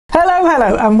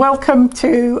Hello, and welcome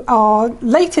to our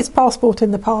latest Passport in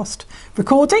the Past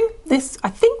recording.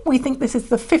 We think this is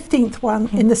the 15th one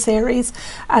in the series,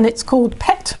 and it's called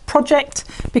Pet Project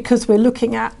because we're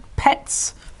looking at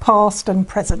pets, past and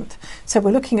present. So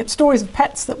we're looking at stories of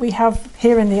pets that we have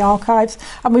here in the archives,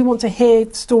 and we want to hear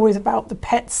stories about the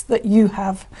pets that you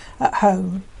have at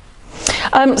home.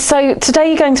 So today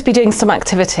you're going to be doing some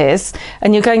activities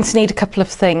and you're going to need a couple of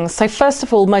things. So first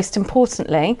of all, most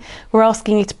importantly, we're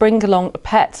asking you to bring along a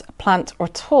pet, a plant or a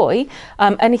toy,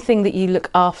 anything that you look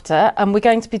after, and we're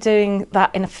going to be doing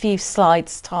that in a few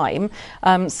slides time,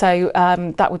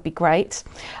 that would be great.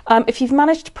 If you've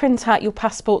managed to print out your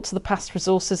passport to the past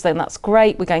resources, then that's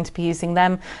great. We're going to be using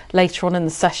them later on in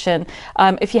the session.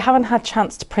 If you haven't had a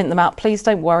chance to print them out, please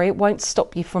don't worry, it won't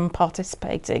stop you from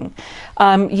participating.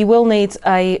 You will need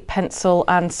a pencil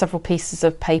and several pieces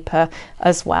of paper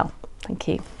as well. Thank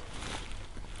you.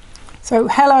 So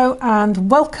hello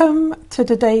and welcome to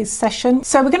today's session.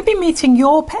 So we're going to be meeting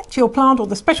your pet, your plant, or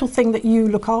the special thing that you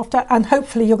look after, and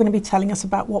hopefully you're going to be telling us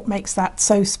about what makes that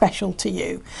so special to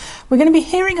you. We're going to be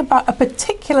hearing about a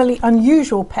particularly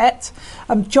unusual pet,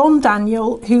 John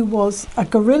Daniel, who was a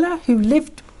gorilla who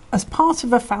lived as part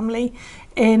of a family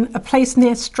in a place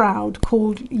near Stroud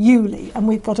called Ewley, and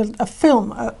we've got a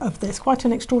film of this, quite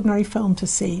an extraordinary film to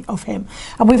see of him,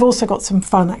 and we've also got some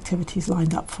fun activities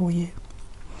lined up for you.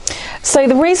 So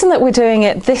the reason that we're doing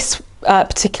it this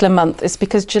particular month is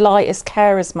because July is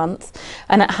Carers Month,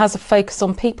 and it has a focus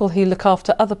on people who look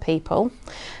after other people.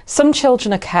 Some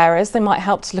children are carers. They might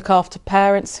help to look after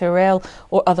parents who are ill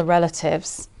or other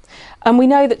relatives. And we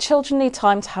know that children need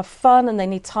time to have fun and they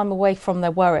need time away from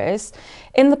their worries.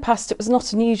 In the past, it was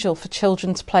not unusual for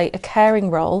children to play a caring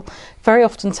role, very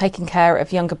often taking care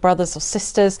of younger brothers or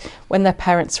sisters when their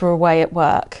parents were away at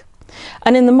work.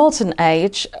 And in the modern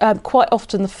age, quite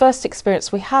often the first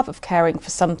experience we have of caring for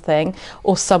something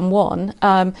or someone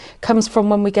comes from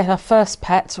when we get our first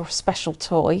pet or a special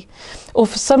toy. Or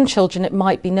for some children, it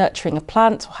might be nurturing a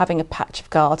plant or having a patch of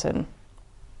garden.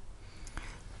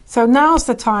 So now's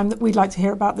the time that we'd like to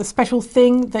hear about the special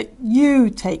thing that you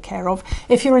take care of.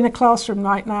 If you're in a classroom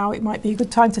right now, it might be a good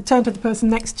time to turn to the person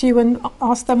next to you and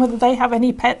ask them whether they have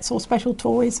any pets or special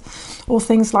toys or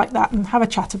things like that, and have a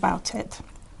chat about it.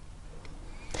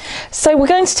 So we're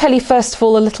going to tell you first of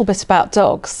all a little bit about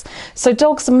dogs. So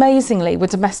dogs, amazingly, were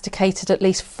domesticated at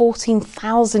least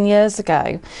 14,000 years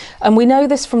ago. And we know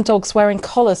this from dogs wearing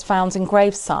collars found in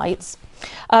grave sites.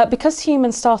 Because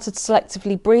humans started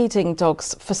selectively breeding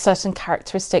dogs for certain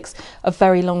characteristics a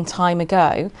very long time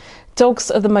ago,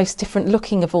 dogs are the most different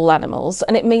looking of all animals,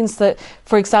 and it means that,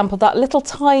 for example, that little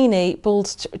tiny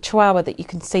bald chihuahua that you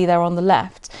can see there on the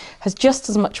left has just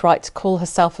as much right to call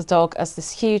herself a dog as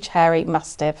this huge hairy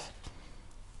mastiff.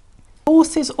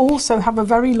 Horses also have a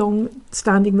very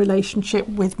long-standing relationship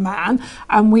with man,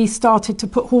 and we started to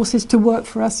put horses to work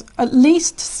for us at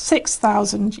least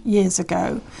 6,000 years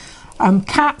ago.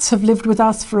 Cats have lived with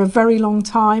us for a very long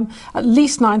time, at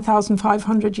least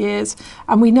 9,500 years,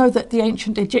 and we know that the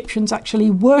ancient Egyptians actually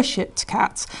worshipped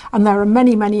cats, and there are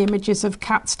many, many images of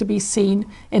cats to be seen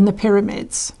in the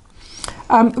pyramids.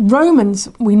 Romans,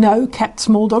 we know, kept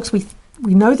small dogs. We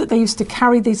know that they used to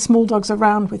carry these small dogs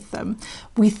around with them.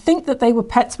 We think that they were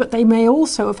pets, but they may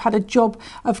also have had a job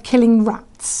of killing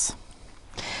rats.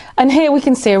 And here we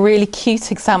can see a really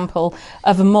cute example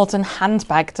of a modern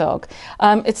handbag dog.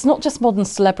 It's not just modern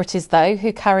celebrities, though,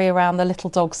 who carry around their little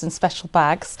dogs in special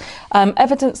bags.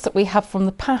 Evidence that we have from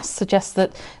the past suggests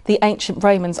that the ancient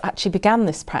Romans actually began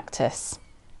this practice.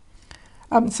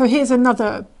 So here's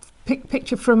another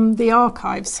picture from the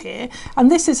archives here,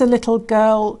 and this is a little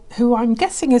girl who I'm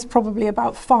guessing is probably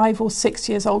about 5 or 6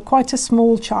 years old, quite a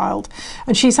small child,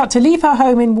 and she's had to leave her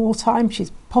home in wartime.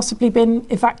 She's possibly been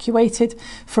evacuated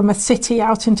from a city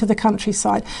out into the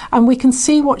countryside, and we can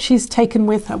see what she's taken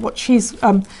with her. What she's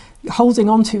holding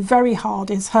on to very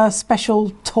hard is her special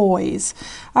toys.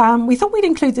 We thought we'd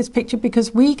include this picture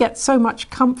because we get so much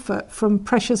comfort from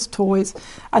precious toys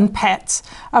and pets,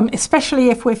 especially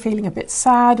if we're feeling a bit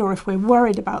sad or if we're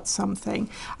worried about something,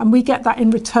 and we get that in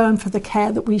return for the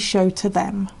care that we show to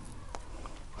them.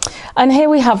 And here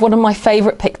we have one of my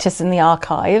favourite pictures in the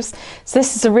archives. So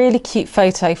this is a really cute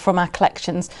photo from our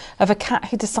collections of a cat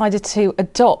who decided to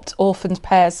adopt orphaned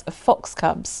pairs of fox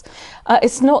cubs.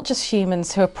 It's not just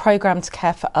humans who are programmed to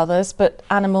care for others, but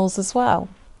animals as well.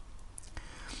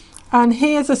 And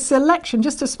here's a selection,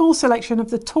 just a small selection of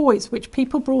the toys which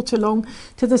people brought along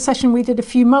to the session we did a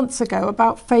few months ago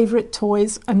about favourite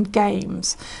toys and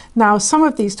games. Now, some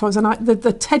of these toys, and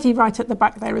the teddy right at the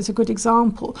back there is a good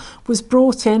example, was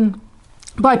brought in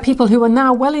by people who are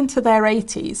now well into their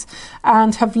 80s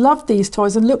and have loved these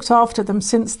toys and looked after them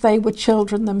since they were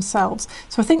children themselves.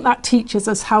 So I think that teaches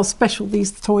us how special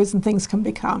these toys and things can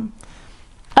become.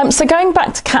 So going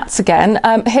back to cats again,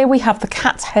 here we have the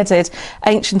cat-headed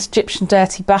ancient Egyptian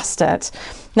dirty bastard.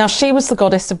 Now, she was the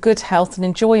goddess of good health and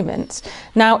enjoyment.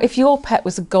 Now, if your pet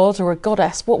was a god or a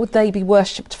goddess, what would they be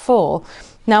worshipped for?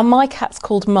 Now, my cat's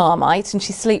called Marmite and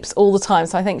she sleeps all the time,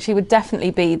 so I think she would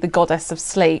definitely be the goddess of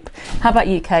sleep. How about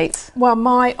you, Kate? Well,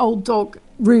 my old dog,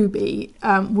 Ruby,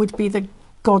 would be the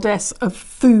goddess of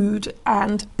food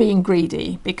and being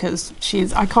greedy, because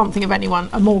I can't think of anyone,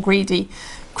 a more greedy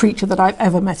creature that I've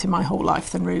ever met in my whole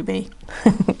life than Ruby.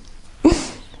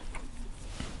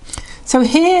 So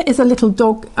here is a little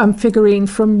dog figurine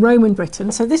from Roman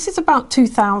Britain. So this is about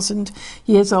 2,000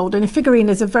 years old, and a figurine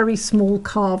is a very small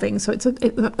carving, so it's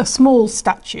a small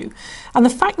statue. And the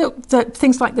fact that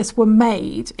things like this were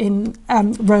made in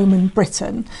Roman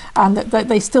Britain and that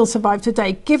they still survive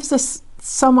today gives us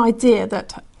some idea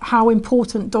that how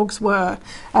important dogs were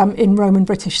in Roman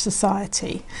British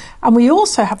society. And we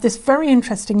also have this very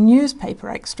interesting newspaper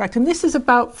extract, and this is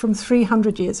about from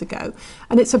 300 years ago,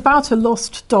 and it's about a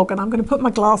lost dog, and I'm going to put my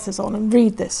glasses on and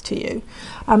read this to you.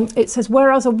 It says,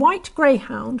 whereas a white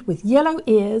greyhound with yellow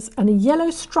ears and a yellow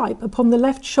stripe upon the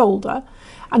left shoulder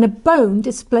and a bone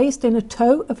displaced in a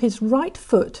toe of his right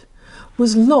foot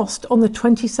was lost on the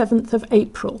 27th of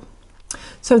April.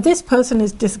 So this person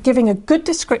is just giving a good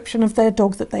description of their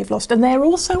dog that they've lost, and they're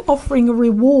also offering a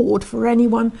reward for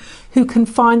anyone who can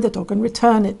find the dog and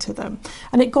return it to them.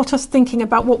 And it got us thinking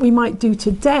about what we might do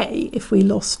today if we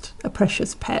lost a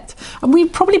precious pet. And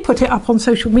we'd probably put it up on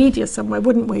social media somewhere,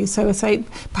 wouldn't we? So I say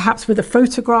perhaps with a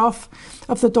photograph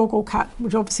of the dog or cat,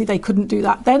 which obviously they couldn't do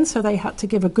that then, so they had to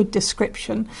give a good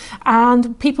description.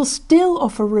 And people still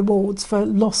offer rewards for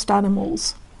lost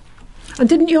animals. And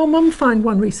didn't your mum find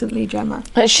one recently, Gemma?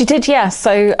 She did, yes.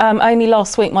 So only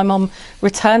last week my mum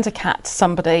returned a cat to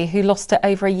somebody who lost it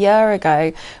over a year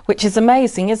ago, which is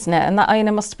amazing, isn't it? And that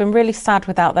owner must have been really sad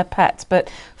without their pet, but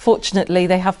fortunately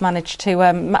they have managed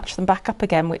to match them back up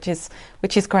again, which is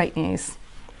great news.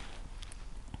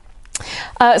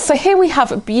 So here we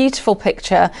have a beautiful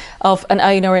picture of an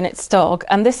owner and its dog,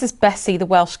 and this is Bessie, the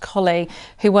Welsh collie,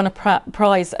 who won a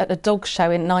prize at a dog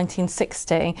show in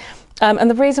 1960.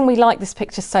 And the reason we like this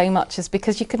picture so much is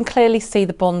because you can clearly see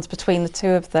the bond between the two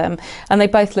of them, and they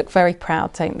both look very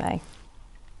proud, don't they?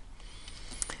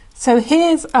 So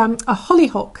here's a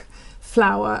hollyhock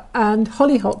flower, and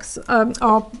hollyhocks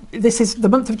this is the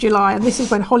month of July, and this is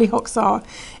when hollyhocks are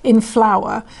in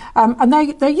flower, and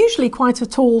they're usually quite a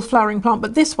tall flowering plant,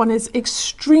 but this one is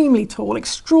extremely tall,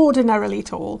 extraordinarily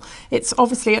tall. It's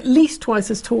obviously at least twice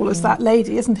as tall as that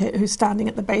lady, isn't it, who's standing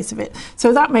at the base of it.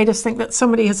 So that made us think that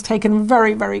somebody has taken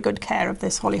very, very good care of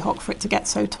this hollyhock for it to get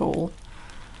so tall.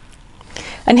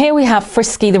 And here we have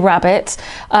Frisky the rabbit.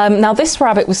 Now this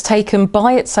rabbit was taken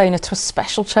by its owner to a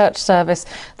special church service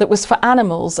that was for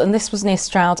animals, and this was near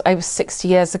Stroud over 60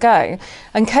 years ago.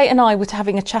 And Kate and I were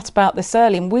having a chat about this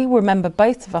early, and we remember,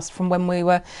 both of us, from when we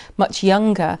were much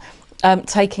younger,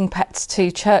 taking pets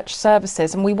to church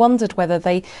services, and we wondered whether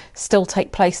they still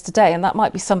take place today, and that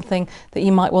might be something that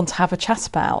you might want to have a chat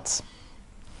about.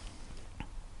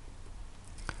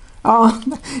 Oh,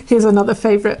 here's another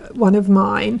favourite one of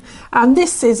mine. And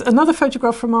this is another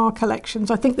photograph from our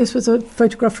collections. I think this was a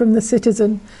photograph from the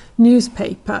Citizen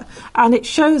newspaper. And it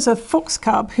shows a fox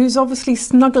cub who's obviously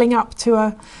snuggling up to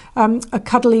a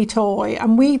cuddly toy.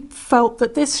 And we felt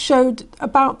that this showed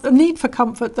about the need for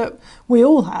comfort that we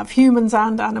all have, humans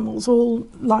and animals, all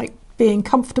like being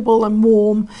comfortable and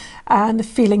warm and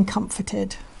feeling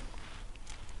comforted.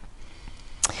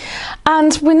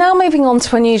 And we're now moving on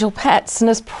to unusual pets, and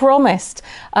as promised,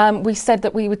 we said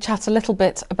that we would chat a little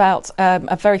bit about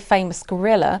a very famous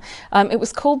gorilla. It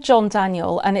was called John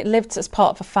Daniel, and it lived as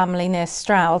part of a family near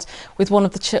Stroud with one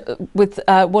of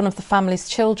the family's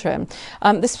children.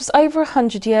 This was over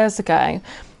 100 years ago.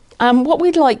 What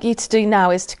we'd like you to do now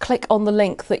is to click on the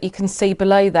link that you can see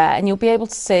below there, and you'll be able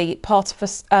to see part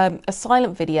of a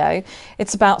silent video.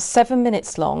 It's about 7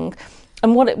 minutes long.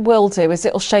 And what it will do is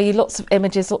it'll show you lots of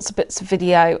images, lots of bits of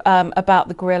video about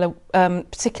the gorilla,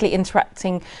 particularly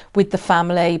interacting with the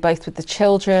family, both with the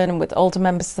children and with older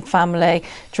members of the family,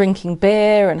 drinking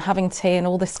beer and having tea and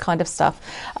all this kind of stuff.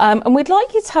 And we'd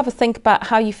like you to have a think about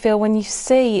how you feel when you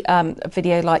see a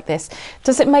video like this.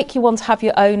 Does it make you want to have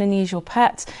your own unusual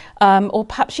pet? Or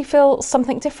perhaps you feel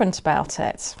something different about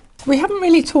it? We haven't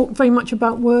really talked very much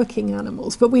about working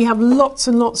animals, but we have lots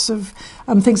and lots of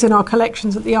things in our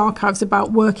collections at the archives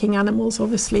about working animals,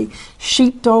 obviously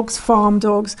sheepdogs, farm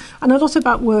dogs, and a lot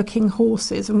about working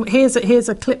horses. And here's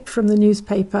a clip from the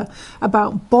newspaper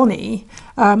about Bonnie,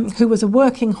 who was a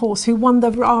working horse who won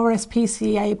the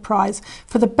RSPCA prize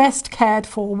for the best cared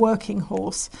for working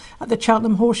horse at the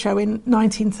Cheltenham Horse Show in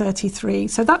 1933.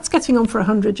 So that's getting on for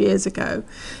 100 years ago.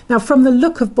 Now, from the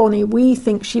look of Bonnie, we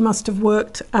think she must have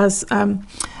worked as a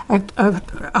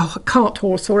cart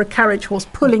horse or a carriage horse,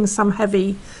 pulling some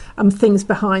heavy things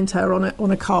behind her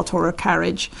on a cart or a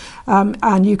carriage.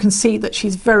 And you can see that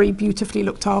she's very beautifully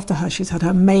looked after her. She's had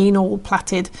her mane all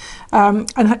plaited.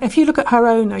 And if you look at her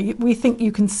owner, we think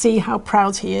you can see how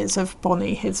proud he is of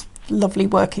Bonnie, his lovely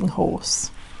working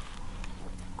horse.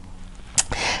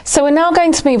 So we're now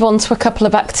going to move on to a couple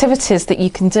of activities that you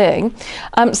can do.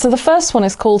 So the first one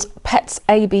is called Pets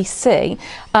ABC,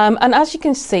 and as you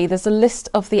can see there's a list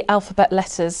of the alphabet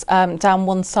letters down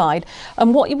one side,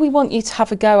 and what we want you to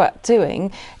have a go at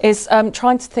doing is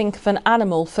trying to think of an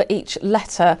animal for each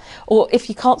letter, or if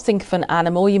you can't think of an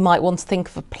animal you might want to think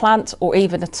of a plant or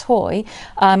even a toy,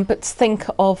 but think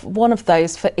of one of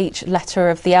those for each letter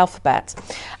of the alphabet.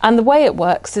 And the way it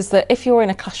works is that if you're in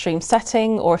a classroom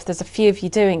setting, or if there's a few of you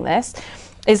doing this,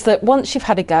 is that once you've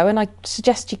had a go, and I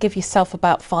suggest you give yourself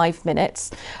about 5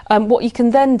 minutes, what you can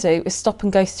then do is stop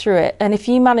and go through it, and if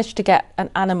you manage to get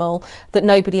an animal that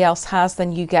nobody else has,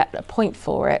 then you get a point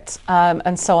for it,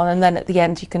 and so on, and then at the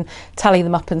end you can tally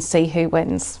them up and see who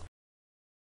wins.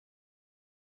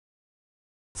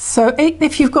 So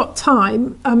if you've got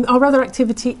time, our other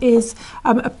activity is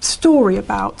a story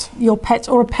about your pet,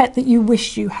 or a pet that you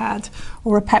wish you had,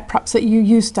 or a pet perhaps that you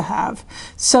used to have.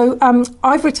 So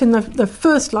I've written the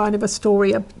first line of a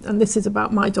story, and this is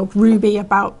about my dog Ruby,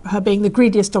 about her being the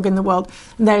greediest dog in the world,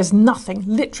 and there's nothing,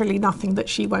 literally nothing, that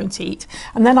she won't eat.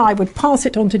 And then I would pass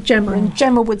it on to Gemma, and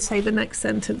Gemma would say the next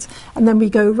sentence, and then we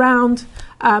go round,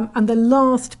 and the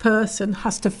last person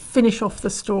has to finish off the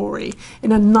story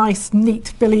in a nice,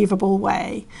 neat, believable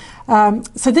way.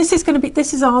 So this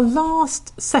is our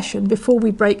last session before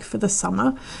we break for the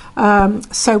summer.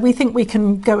 So we think we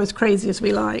can go as crazy as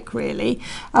we like, really.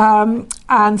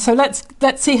 And so let's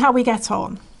see how we get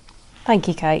on. Thank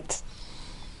you, Kate.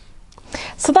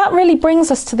 So that really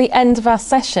brings us to the end of our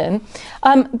session.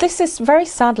 This is, very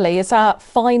sadly, is our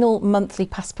final monthly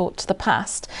passport to the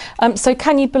past. So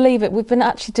can you believe it? We've been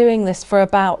actually doing this for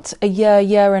about a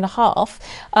year and a half,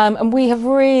 and we have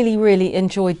really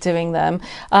enjoyed doing them.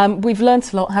 We've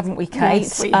learnt a lot, haven't we, Kate?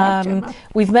 Yes, we have, Gemma.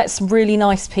 We've met some really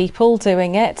nice people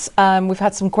doing it. We've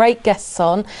had some great guests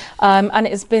on, and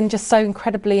it has been just so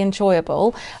incredibly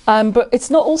enjoyable. But it's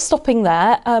not all stopping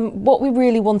there. What we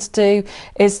really want to do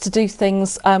is to do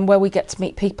things where we get to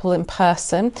meet people in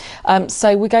person.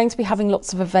 So we're going to be having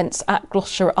lots of events at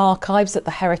Gloucestershire Archives at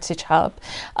the Heritage Hub.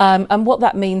 And what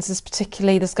that means is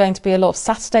particularly there's going to be a lot of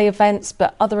Saturday events,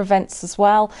 but other events as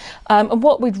well. And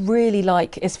what we'd really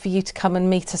like is for you to come and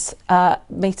meet us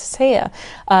here.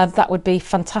 That would be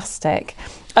fantastic.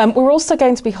 We're also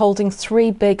going to be holding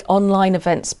 3 big online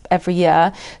events every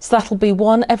year, so that'll be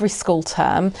one every school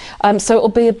term. So it'll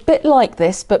be a bit like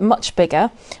this, but much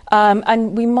bigger,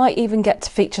 and we might even get to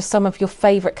feature some of your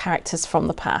favourite characters from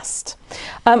the past.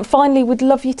 Finally, we'd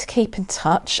love you to keep in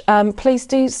touch. Please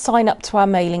do sign up to our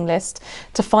mailing list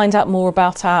to find out more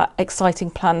about our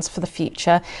exciting plans for the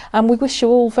future, and we wish you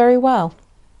all very well.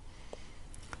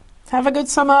 Have a good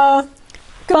summer.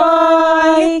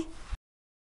 Goodbye. Bye.